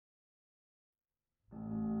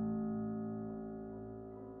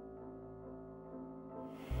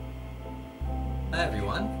Hi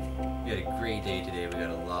everyone. We had a great day today. We got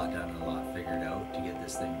a lot done and a lot figured out to get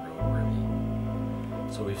this thing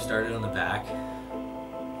roadworthy. So we've started on the back.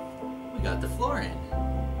 We got the floor in.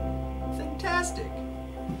 Fantastic.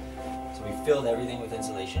 So we filled everything with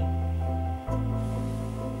insulation.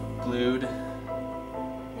 Glued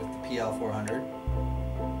with the PL400.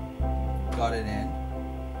 Got it in.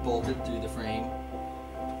 Bolted through the frame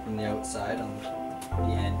from the outside on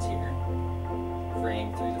the ends here.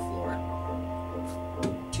 Frame through the floor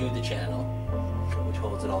to the channel, which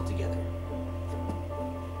holds it all together.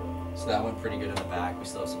 So that went pretty good in the back. We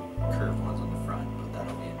still have some curved ones on the front, but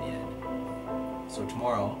that'll be in the end. So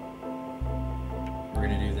tomorrow, we're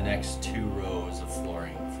gonna do the next 2 rows of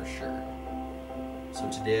flooring for sure. So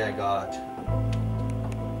today I got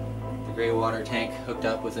the gray water tank hooked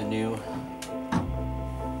up with a new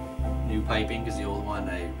piping, because the old one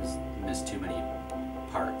I missed too many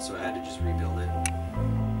parts, so I had to just rebuild it.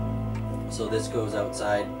 So this goes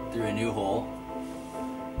outside through a new hole,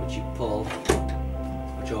 which you pull,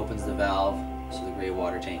 which opens the valve so the gray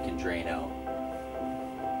water tank can drain out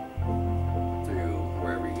through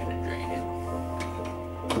wherever you're going to drain it.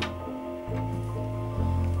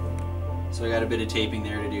 So I got a bit of taping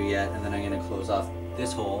there to do yet, and then I'm going to close off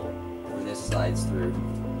this hole where this slides through,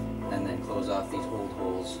 and then close off these old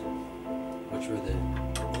holes, which were the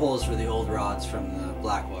holes for the old rods from the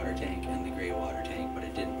black water tank and the gray water tank, but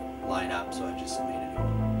it didn't line up, so I just made a new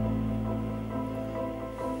one.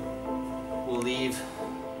 We'll leave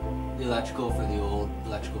the electrical for the old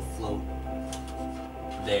electrical float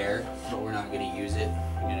there, but we're not going to use it.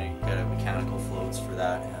 We're going to get mechanical floats for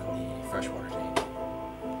that and the freshwater tank.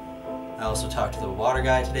 I also talked to the water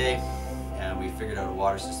guy today, and we figured out a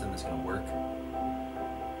water system that's going to work.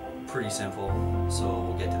 Pretty simple, so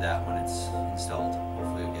we'll get to that when it's installed.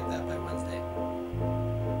 Hopefully we'll get that by Wednesday.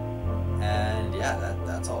 And yeah,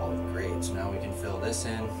 that's all great. So now we can fill this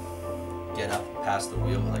in, get up past the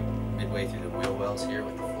wheel, like midway through the wheel wells here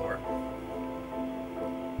with the floor.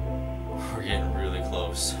 We're getting really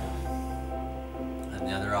close. And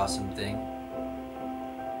the other awesome thing,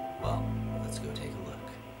 well, let's go take a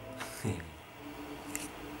look.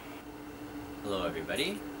 Hello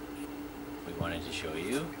everybody. We wanted to show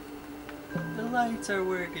you the lights are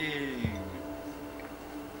working.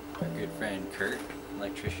 Our good friend Kurt,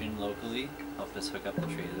 electrician locally, helped us hook up the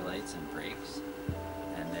trailer lights and brakes.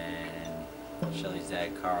 And then Shelly's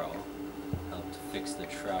dad Carl helped fix the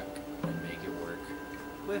truck and make it work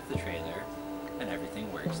with the trailer. And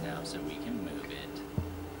everything works now, so we can move it.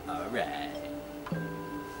 Alright.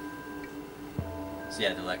 So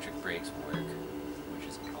yeah, the electric brakes work, which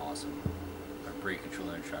is awesome. Our brake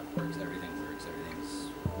controller and truck works, everything works,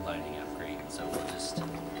 everything's lining up great. So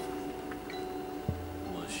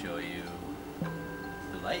we'll show you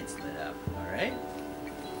the lights lit up, alright?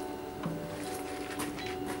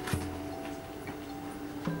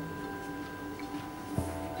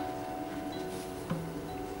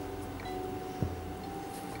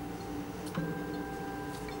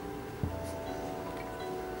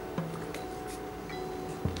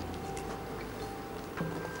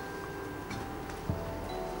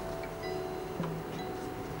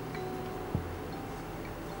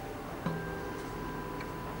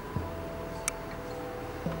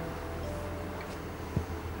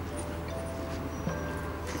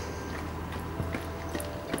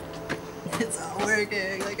 It's all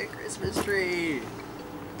working like a Christmas tree.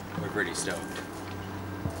 We're pretty stoked.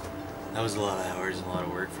 That was a lot of hours and a lot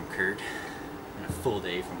of work from Kurt, and a full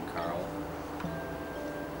day from Carl.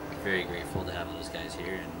 Very grateful to have those guys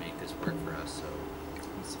here and make this work for us. So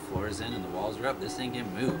once the floor is in and the walls are up, this thing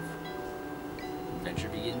can move. Adventure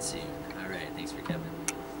begins soon. Alright, thanks for coming.